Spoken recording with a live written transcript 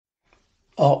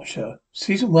Archer,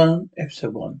 Season 1,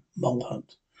 Episode 1, Mole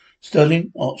Hunt.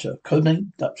 Sterling Archer,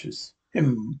 codename Duchess.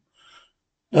 Known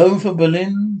from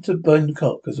Berlin to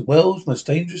Bangkok as the world's most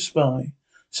dangerous spy.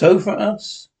 So for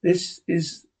us, this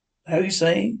is, how you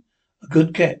say, a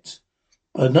good get.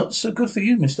 But not so good for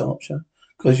you, Mr. Archer,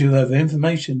 because you have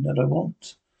information that I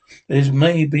want. This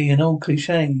may be an old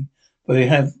cliche, but we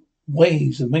have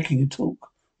ways of making you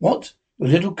talk. What? Your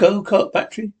little go-kart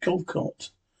battery? Golf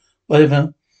cart.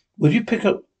 Whatever. Would you pick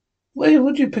up Where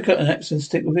would you pick up an axe and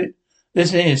stick with it?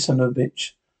 Listen here, son of a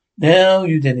bitch. Now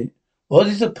you did it. What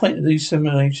is the point of these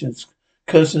simulations?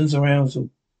 Curson's arousal.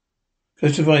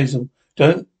 Curse arousal.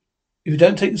 If you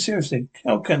don't take it seriously,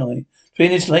 how can I?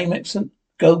 Between this lame accent,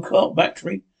 go-kart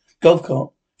battery, golf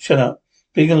cart. Shut up.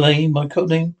 Being a lame, my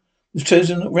codename was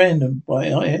chosen at random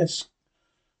by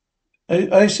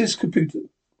ISIS computer.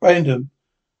 Random.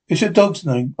 It's your dog's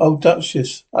name. Oh,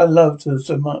 Duchess. I loved her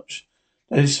so much.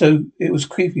 It was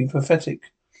creepy and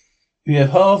pathetic. You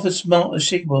have half as smart as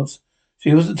she was.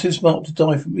 She wasn't too smart to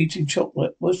die from eating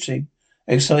chocolate, was she?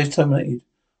 Exercise terminated.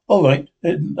 All right,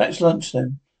 that's lunch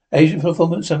then. Agent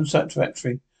performance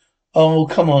unsatisfactory. Oh,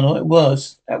 come on, it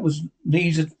was. That was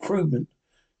needs improvement.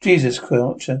 Jesus,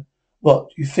 Archer. What,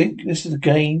 you think this is a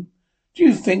game? Do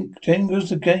you think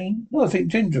Ginger's a game? No, I think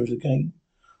Ginger is a game.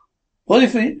 What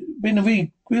if it been a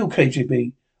real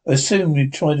KGB? I assume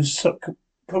you'd try to suck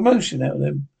promotion out of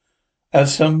them. Out of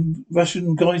some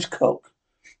Russian guy's cock.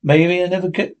 Maybe I never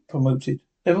get promoted.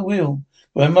 Never will.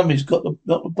 My mummy's not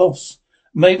the boss.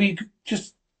 Maybe you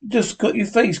just got your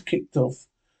face kicked off.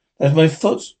 That's my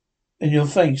foot in your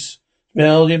face.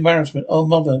 Smell the embarrassment. Oh,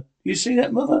 mother. You see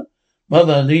that, mother?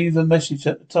 Mother, leave a message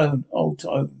at the tone. Oh,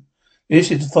 tone.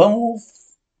 This is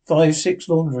 456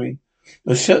 laundry.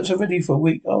 The shirts are ready for a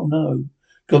week. Oh, no.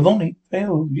 Good morning.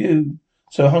 Hell, you.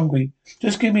 So hungry.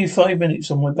 Just give me 5 minutes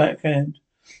on my backhand.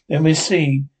 Then we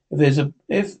see is that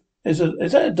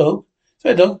a dog? Is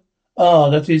that a dog? Ah,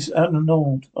 that is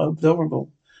Arnold. Oh, adorable.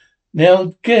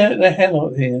 Now get the hell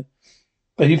out of here.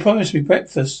 But you promised me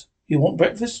breakfast. You want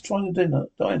breakfast? Try the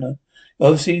diner.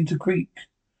 Obviously into Greek.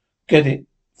 Get it.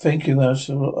 Thank you,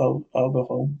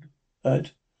 Alberhold.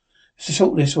 It's a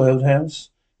short list, Wild House.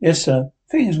 Yes, sir.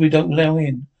 Things we don't allow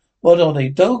in. What are they?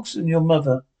 Dogs and your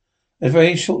mother. A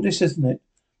very short list, isn't it?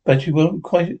 But you were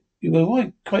quite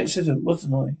considerate,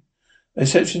 wasn't I?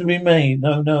 Exception to be made.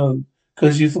 No.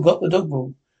 Because you forgot the dog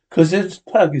rule. Because this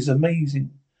pug is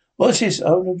amazing. What's this?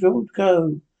 Oh, the dog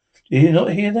go. Do you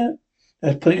not hear that?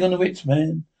 That's putting on the wits,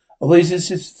 man. Always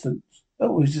assistant,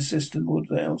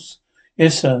 Woodhouse.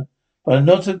 Yes, sir. But I'm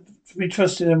not to be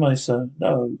trusted, am I, sir?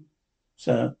 No,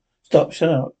 sir. Stop, shut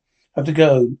up. Have to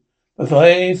go. But if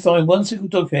I find one single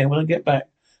dog hair when I get back,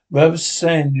 rather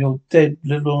sand your dead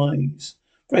little eyes.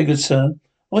 Very good, sir.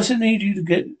 What's it need you to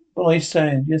get by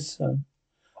sand? Yes, sir.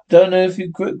 Don't know if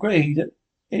you agreed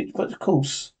it, but of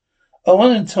course. Oh,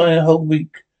 one entire whole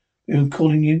week we've been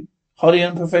calling you highly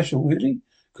unprofessional, really?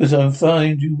 Because I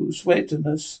find you sweat and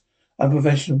us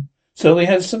unprofessional. So we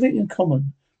have something in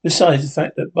common. Besides the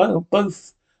fact that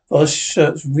both of our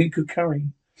shirts reek of curry.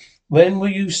 When will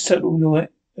you settle your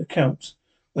account?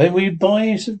 When will you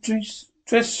buy some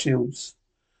dress shields?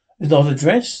 It's not a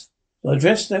dress? Not a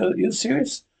dress? You're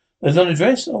serious? There's not a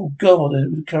dress? Oh, God,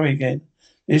 it was curry again.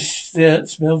 This shirt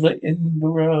smells like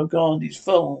Edinburgh Gandhi's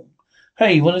phone.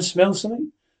 Hey, you want to smell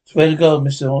something? Swear to God,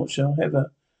 Mr. Archer,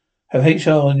 have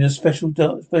HR on your special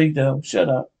speed dial. Shut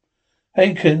up.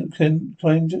 Hey,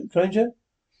 Cringer?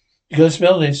 You gotta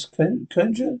smell this,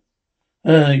 Cringer?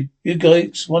 You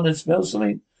guys want to smell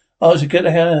something? Archer, get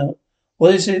the hell out.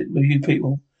 What is it with you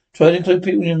people? Try to include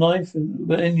people in your life, and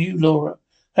then you, Laura.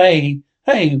 Hey,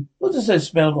 what does that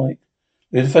smell like?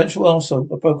 You're a factual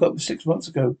arsehole. I broke up 6 months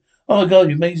ago. Oh my God,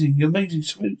 you're amazing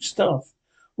sweet stuff.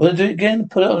 Want to do it again?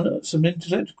 Put it on some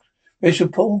intellect. Racial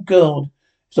porn? God.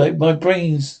 It's like my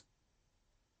brain's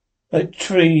that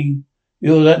tree.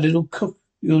 You're that little cook.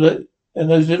 And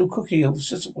those little cookie elves.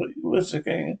 Just what's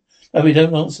okay? No, we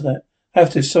don't answer that. Have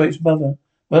to. Sorry, it's mother.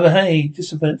 Mother, hey,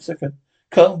 just a minute, second.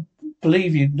 Can't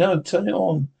believe you. No, turn it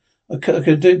on. I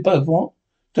can do both. What?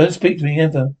 Don't speak to me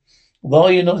ever.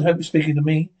 Why you're not speaking to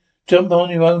me? Jump on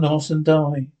your own arse and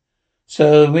die.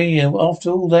 So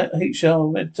after all that HR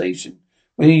meditation,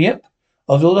 yep.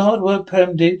 After all the hard work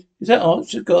Pam did, is that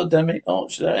Archer? God damn it,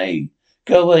 Archer, hey,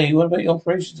 go away. What about your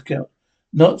operations account?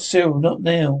 Not Cyril, not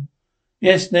now.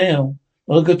 Yes, now.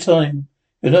 Not a good time.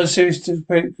 You're not got serious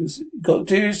discrepancies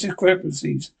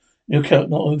in your account,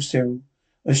 not of Cyril.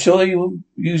 I'm sure you will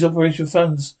use operation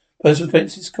funds, personal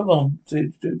expenses. Come on,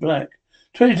 22 black.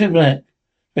 22 black.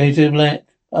 22 black.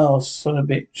 Oh, son of a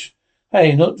bitch.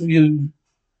 Hey, not you,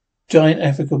 giant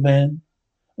African man.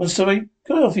 I'm sorry,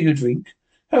 can I offer you a drink?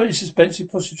 How is this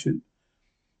expensive prostitute?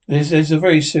 There's a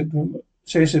very simple,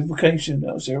 serious implication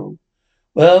now, Cyril.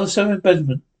 Well, so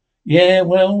embezzlement. Yeah,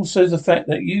 well, so the fact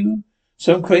that you,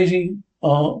 some crazy,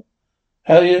 are,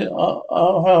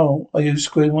 how are you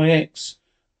screwing my ex?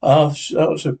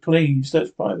 So please,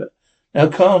 that's private. Now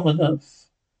calm enough.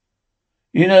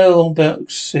 You know all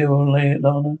about Cyril and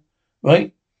Lana,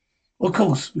 right? Of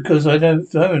course, because I know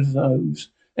no one knows,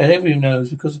 and everyone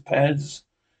knows because of Pam's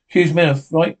huge mouth,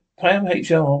 right? Pam,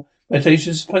 HR,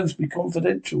 meditation is supposed to be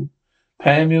confidential.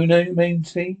 Pam, you know your main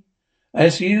thing?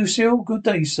 As for you, Cyril, good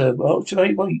day, sir. Well, should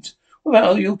I wait? What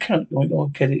about your account? Oh, I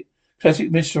get it.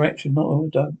 Classic misdirection, not I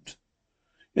don't.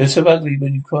 You're so ugly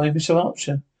when you cry, Mr.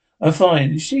 Archer. I'm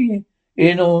fine. Is she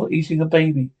in or eating a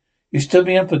baby? You stood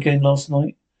me up again last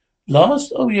night.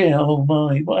 Last? Oh yeah, oh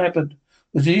my. What happened?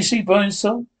 Well, did you see Brian's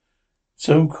son?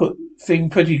 Thing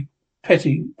pretty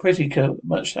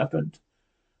much happened.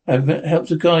 I've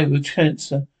helped a guy with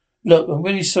cancer. Look, I'm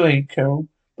really sorry, Carol,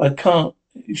 but I can't.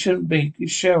 It shouldn't be.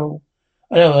 It's Cheryl.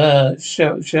 I know,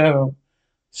 Cheryl.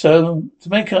 So, to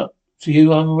make up to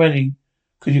you, I'm ready.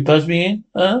 Could you buzz me in?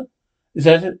 Huh? Is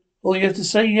that it? All you have to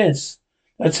say? Yes.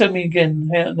 Now tell me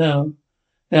again how, no.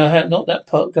 Now, how, not that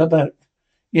part, go back.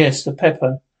 Yes, the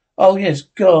pepper. Oh, yes,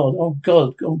 God, oh,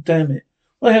 damn it.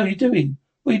 What the hell are you doing?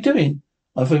 What are you doing?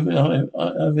 I've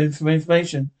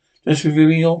information. Just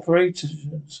reviewing your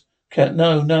operations. Cat,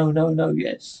 no,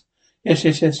 yes.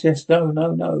 Yes,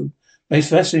 no. Makes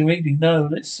fascinating reading, no,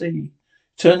 let's see.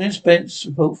 Turn expense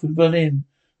report from Berlin.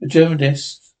 The German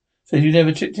desk said you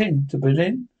never checked in to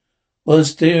Berlin.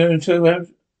 Was Ditto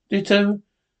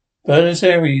Buenos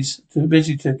Aires too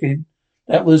busy to check in.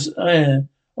 That was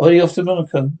already off to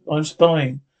Monaco. I'm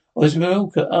spying. Oh, it's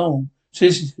Morocco. Oh,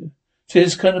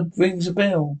 this kind of rings a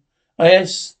bell.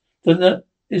 Yes,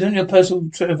 isn't your personal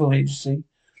travel agency?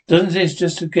 Doesn't this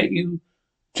just to get you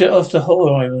jet off to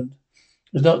Horror Island?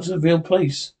 It's not a real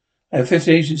place. I have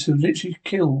 50 agents who literally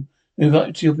kill, move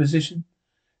up to your position.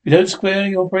 If you don't square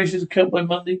your operations account by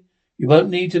Monday, you won't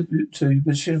need to your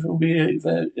position will be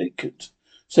vacant.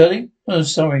 Sterling? Oh,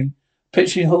 sorry.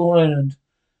 Pitching Horror Island.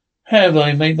 Have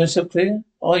I made myself clear?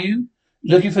 Are you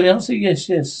looking for the answer?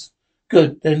 Yes.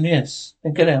 Good, then yes.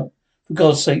 Then get out. For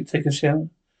God's sake, take a shower.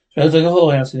 Smells like a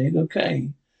whorehouse in here. Okay.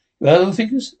 Your own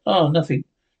fingers? Oh, nothing.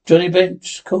 Johnny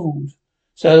Bench called.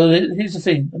 So here's the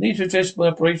thing. I need to address my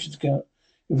operations account.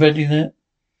 You're ready that?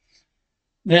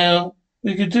 Now,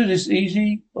 we can do this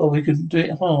easy or we can do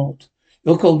it hard.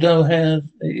 Your call, know how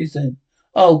it is then.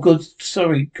 Oh, good.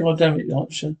 Sorry. God damn it,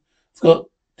 Archer. Forgot.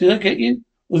 Did I get you?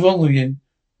 What's wrong with you?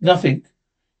 Nothing.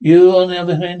 You, on the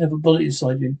other hand, have a bullet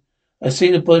inside you. I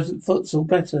see the foot's all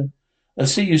better. I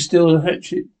see you still a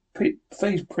hatchet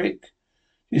face prick.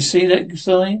 You see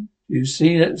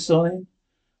that sign?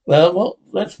 Well, what?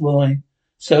 That's why.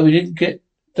 So we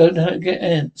don't know how to get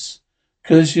ants.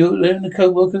 Cause you letting the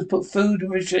co-workers put food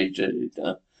and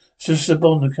refrigerator. It's just a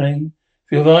bond, okay?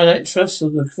 If you violate trust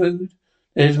of the food,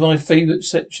 there's my favourite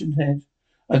section head.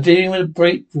 I'm dealing with a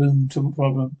break room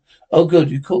problem. Oh,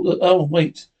 good. You caught the. Oh,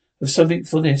 wait. There's something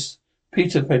for this.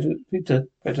 Peter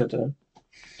Predator.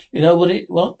 You know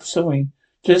what? Sorry.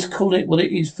 Just call it what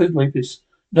it is, food rapist.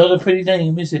 Not a pretty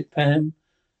name, is it, Pam?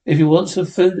 If you want some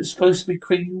food that's supposed to be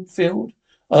cream filled,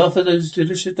 I offer those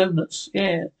delicious donuts.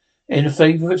 Yeah. In a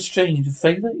favour exchange. A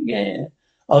favour? Yeah.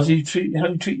 After how you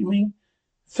treating me?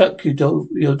 Fuck you,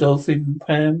 your dolphin,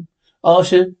 Pam.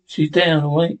 Archer, she's down,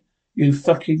 alright? You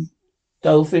fucking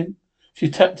dolphin. She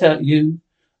tapped out you.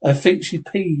 I think she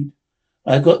peed.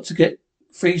 I got to get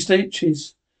 3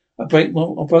 stitches. I broke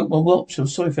my watch. I'm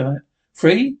sorry for that.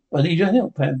 3? I need your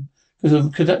help, Pam. Because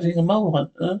I'm conducting a mole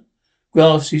hunt, huh?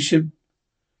 Grass, you should.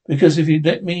 Because if you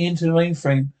let me into the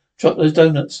mainframe, drop those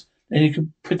donuts, then you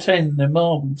can pretend they're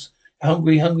marbles.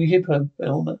 Hungry hippo,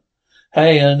 Elmer.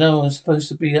 Hey, I know I'm supposed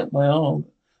to be up my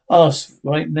arse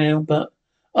right now, but...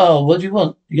 Oh, what do you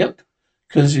want? Yep.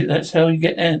 Because that's how you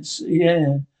get ants.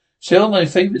 Yeah. Still my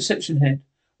favourite section head.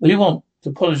 What do you want? To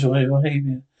apologise for your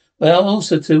behaviour. Well,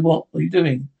 also to what? What are you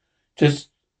doing? Just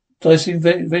dicing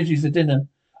veggies for dinner.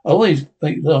 I always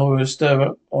make Laura a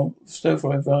stir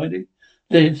fry variety.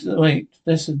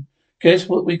 Listen. Guess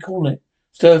what we call it?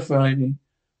 Stir fry.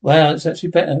 Wow, it's actually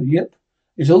better. Yep.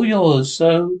 It's all yours,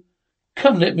 so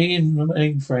come let me in the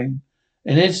mainframe.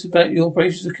 And it's about your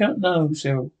operations account? No,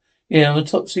 Cyril. Yeah, I'm a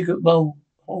top secret mole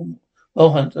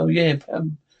hunt. Oh yeah,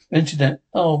 Pam mentioned that.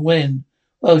 Oh, when?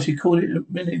 Well, she called it a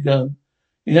minute ago.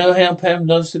 You know how Pam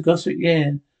loves to gossip?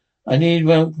 Yeah. I need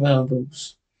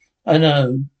marbles. I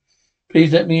know.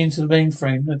 Please let me into the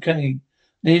mainframe. Okay.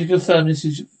 Need to confirm this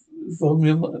is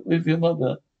with your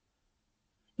mother.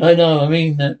 No, I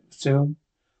mean that, Cyril.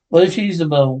 What if she's the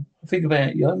mole? Think about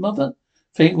it. Your mother?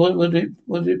 Think what that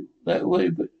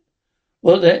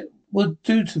would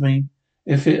do to me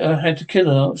if I had to kill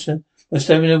her, Archer, by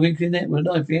stabbing her wrinkly neck with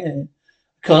a knife. Yeah.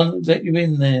 Can't let you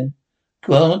in there.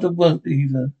 Grant won't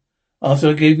either. After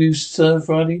I gave you Sir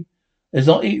Friday, there's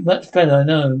not eat much better, I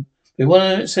know. But you want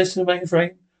to access to the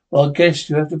mainframe? Well, I guess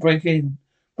you have to break in.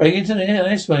 Break into the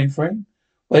AIS mainframe,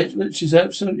 which is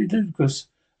absolutely ludicrous,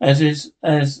 as is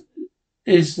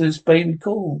this baby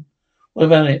call. What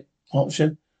about it,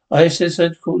 Archer? ISS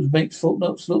headquarters makes Fort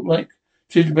Knox look like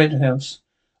gingerbread house.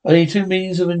 I need two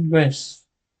means of ingress.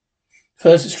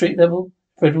 First at street level,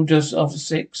 federal just after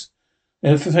 6.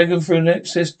 Then taken through an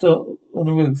access door on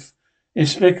the roof,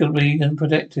 inexplicably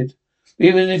unprotected.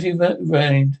 Even if you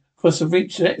rained across the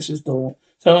reach access door,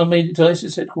 someone made it to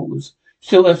ISIS headquarters. You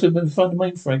still have to find the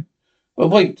mainframe. But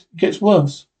wait, it gets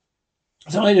worse.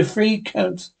 It's either three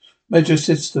countermeasure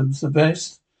systems, the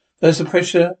best. First, the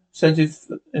pressure sensitive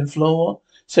in floor.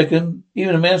 Second,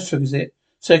 even a mouse triggers it.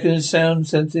 Second is sound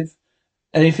sensitive.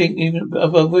 Anything even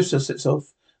above whistle sets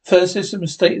off. Third system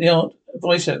is state-of-the-art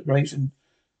voice activation.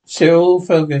 Cyril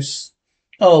Fergus.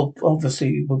 Oh,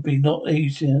 obviously it would be not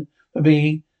easier for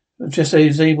me just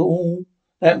as able all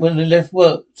that when they left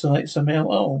work tonight somehow.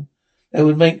 Oh, that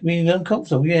would make me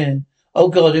uncomfortable, yeah. Oh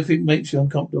God, if it makes you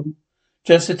uncomfortable.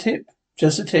 Just a tip.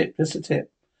 Just a tip. Just a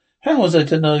tip. How was I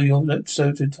to know you're so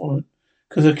intolerant?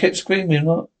 Because I kept screaming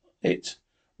like it.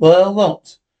 Well,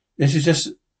 what? This is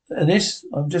just, and this,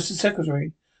 I'm just a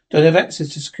secretary. Don't have access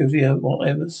to security or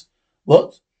whatever's.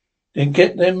 What? Then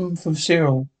get them from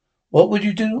Cyril. What would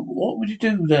you do? What would you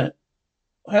do that?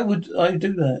 How would I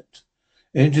do that?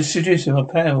 Introduce him a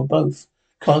pair or both.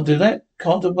 Can't do that.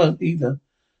 Can't or won't either.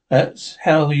 That's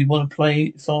how you want to play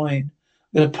it. Fine.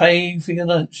 I'm going to pay for your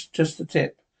lunch. Just a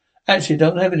tip. Actually,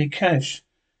 don't have any cash.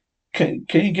 Can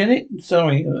you get it?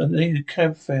 Sorry, I need a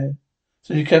cab fare.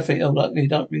 So you cab fare. Oh, luckily,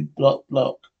 don't be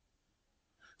block.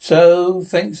 So,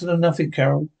 thanks for the nothing,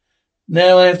 Carol.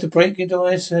 Now I have to break into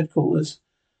IS headquarters.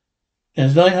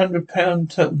 There's £900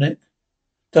 turtleneck.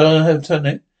 Don't have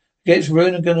turtleneck. Gets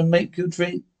ruined and gonna make you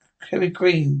drink heavy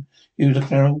cream, you the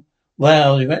Carol.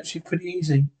 Wow, you're actually pretty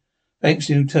easy. Thanks,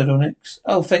 you turtlenecks.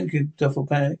 Oh, thank you, duffel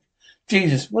bag.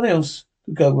 Jesus, what else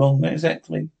could go wrong?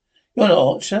 Exactly. You're not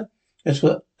Archer.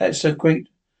 That's so great.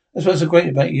 That's what's so great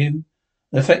about you.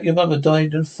 The fact your mother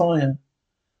died in a fire.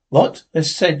 What? I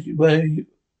said, where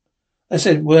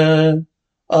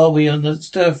are we on the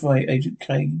stir fry, Agent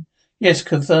Kane? Yes,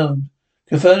 confirmed.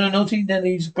 Confirmed the naughty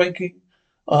Nelly's breaking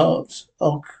our,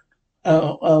 our,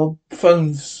 our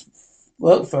phone's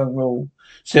work phone rule.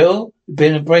 Still,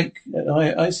 been a break at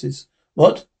ISIS.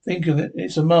 What? Think of it.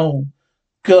 It's a mole.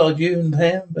 God, you and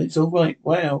Pam, but it's all right.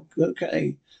 Wow.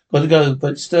 Okay. Gotta go,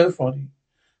 but it's stir fry.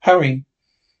 Hurry.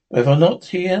 If I'm not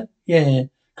here, yeah.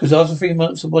 'Cause after 3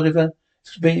 months or whatever,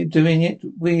 it's been doing it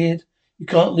weird. You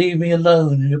can't leave me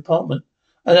alone in your apartment.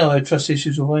 I know I have trust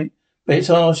issues, all right, but it's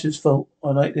Archer's fault.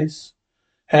 I like this.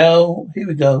 How? Here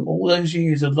we go. All those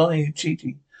years of lying and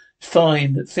cheating. It's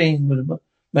fine. That thing with the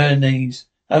mayonnaise.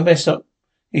 How messed up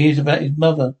he is about his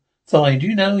mother. Fine. Do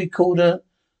you know he called her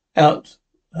out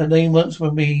her name once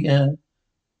when we,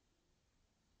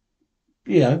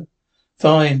 you know.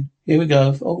 Fine. Here we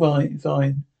go. All right.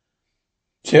 Fine.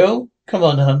 Chill. Come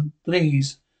on, hun.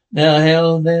 Please.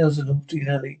 Now's a naughty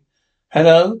Nelly.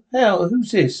 Hello?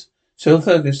 Who's this? Cyril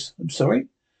Fergus. I'm sorry?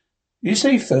 You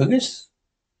say Fergus?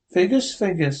 Fergus?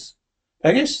 Fergus?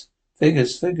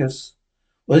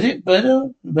 Was it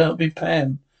better about me,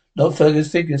 Pam? Not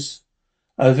Fergus Fergus.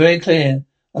 I was very clear.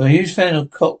 I'm a huge fan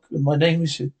of cock and my name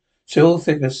is Cyril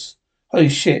Fergus. Holy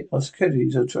shit, our security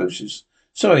is atrocious.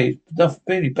 Sorry, enough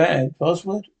really bad.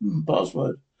 Password?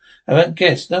 Password. I haven't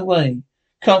guessed. No way.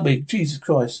 Can't be. Jesus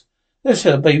Christ. Let's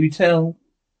have a baby town.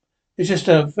 It's just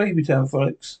a baby town,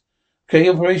 frolics. Okay,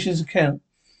 operations account.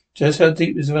 Just how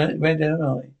deep is ran down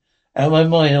eye? Out of my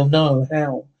mind, oh no,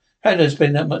 how? How did I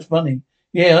spend that much money?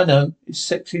 Yeah, I know. It's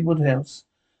sexy Woodhouse.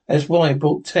 That's why I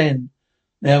bought 10.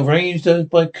 Now arrange those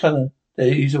by colour.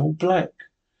 These are all black.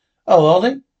 Oh, are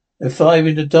they? There are 5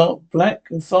 in the dark black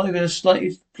and 5 in a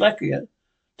slightly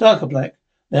darker black.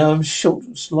 Now I'm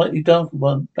short, slightly darker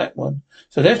one, black one.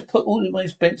 So let's put all of my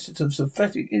expenses to some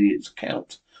pathetic idiot's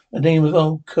account. The name of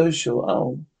old Kershaw.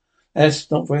 Oh, that's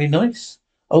not very nice.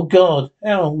 Oh God,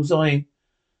 how was I?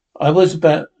 I was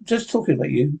about just talking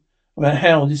about you, about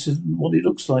how this is what it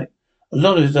looks like. A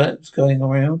lot of that's going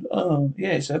around. Oh,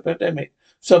 yes, epidemic.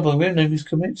 Someone real name is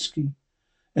Kaminsky.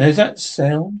 And is that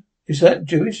sound? Is that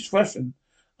Jewish? It's Russian.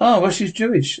 Ah, Russia's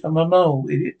Jewish. I'm a mole,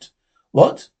 idiot.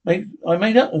 What? I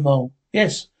made up the mole.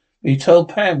 Yes. We told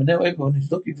Pam and now everyone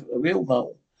is looking for a real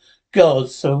mole.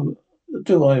 God, so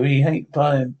do I really hate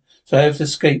poem? So I have to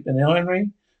escape an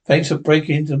ironry? Thanks for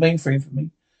breaking into the mainframe for me.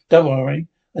 Don't worry.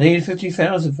 I needed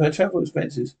 50,000 for travel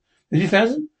expenses.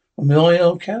 50,000? On my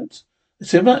own account?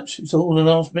 It's too much. It's all the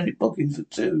last minute bookings for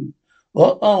two.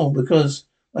 What? Oh, because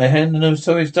I handed those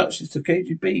tourist Dutches to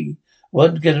KGB.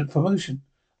 Wanted to get a promotion.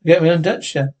 I get my own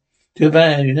Dutch. Too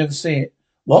bad you never see it.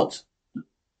 What?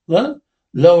 What?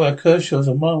 Laura Kershaw's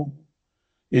a mole.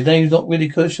 His name's not really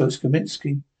Kershaw, it's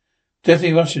Kaminsky.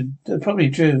 Definitely Russian. They're probably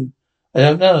Jew. I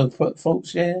don't know.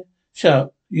 Folks, yeah? Shut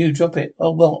up. You drop it.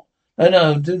 Oh, what?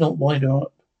 No, do not wind her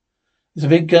up. It's a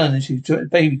big gun and she's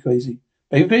baby crazy.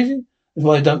 Baby crazy? That's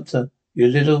why I dumped her. You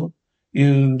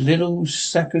little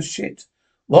sack of shit.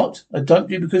 What? I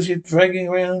dumped you because you're dragging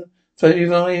around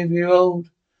 35-year-old?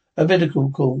 A medical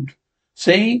called.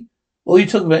 See? All you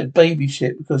talk about is baby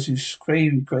shit because you're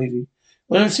crazy.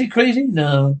 Well, see crazy?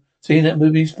 No. Seen that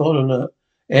movie, spoiler alert.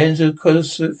 Ends a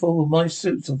close suit full of my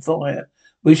suits on fire.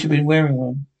 We should have been wearing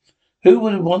one. Who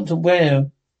would want to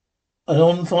wear an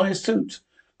on-fire suit?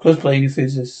 Cosplay, you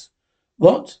physicist.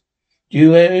 What? Do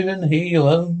you even hear your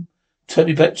own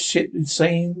totally batshit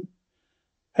insane?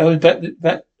 How is back?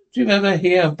 Do you ever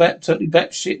hear how totally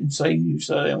batshit insane you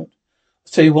sound?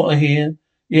 I'll tell you what I hear.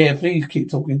 Yeah, please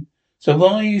keep talking. So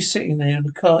why are you sitting there in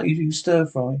the car eating stir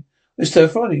fry? It's stir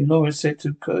fry, Laura said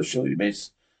to Kershaw. You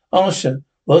miss? Arsha,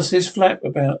 what's this flap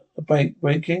about a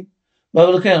breaking?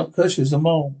 Well, look out, Kershaw's a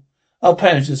mole. Our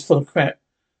parents is full of crap.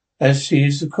 As she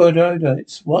is the corridor,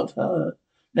 it's what her.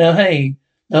 Now, hey,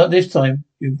 not this time,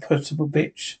 you impossible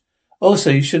bitch. Also,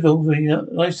 you should all be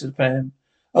nice to Pam.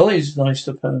 Always nice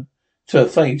to her. To her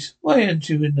face. Why aren't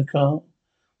you in the car?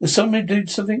 Will somebody do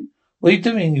something? What are you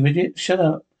doing, you idiot? Shut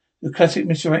up. Your classic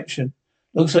misdirection.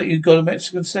 Looks like you've got a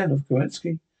Mexican standoff,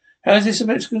 Kerensky. How is this a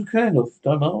Mexican standoff,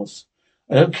 dumbass?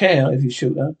 I don't care if you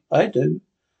shoot her. I do.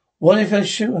 What if I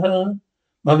shoot her?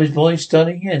 Mummy's voice,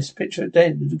 darling. Yes, picture it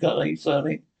dead with a gun like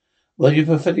darling. Well, your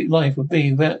pathetic life would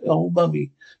be without old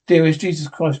mummy. Dearest Jesus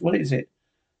Christ, what is it?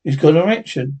 He's got an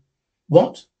erection.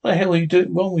 What? What the hell are you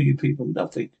doing wrong with you people?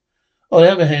 Nothing. On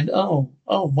the other hand,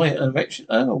 wait, an erection.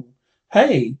 Oh,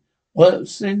 hey,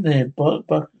 what's in there,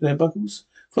 Buckles?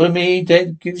 Follow me,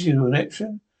 dead gives you an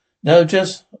erection? No,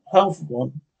 just half of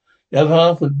one. The other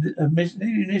half would have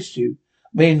missed you.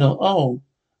 Me not.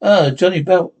 Johnny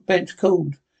Bench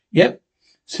called. Yep.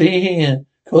 See here.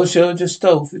 Kershaw just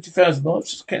stole 50,000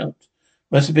 March's account.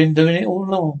 Must have been doing it all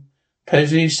along.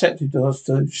 Paisley accepted the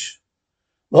hostage.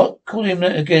 What? Call him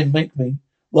that again, make me.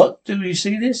 What? Do you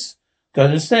see this? Don't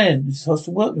understand. This is a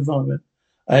hostile work environment.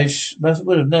 I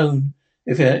would have known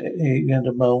if he had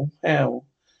a mole. How?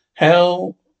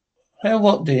 How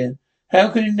what, dear? How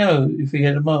could he know if he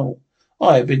had a mole?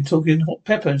 I have been talking hot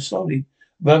pepper and slowly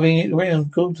rubbing it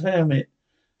around. God damn it.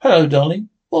 Hello, darling.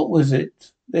 What was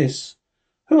it? This.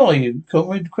 Who are you?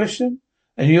 Comrade Question?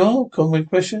 And you are? Comrade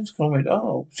Questions? Comrade,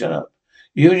 shut up.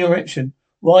 You and your erection.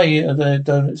 Why are there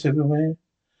donuts everywhere?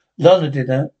 Lana did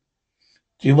that.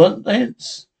 Do you want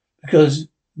ants? Because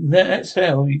that's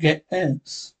how you get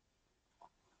ants.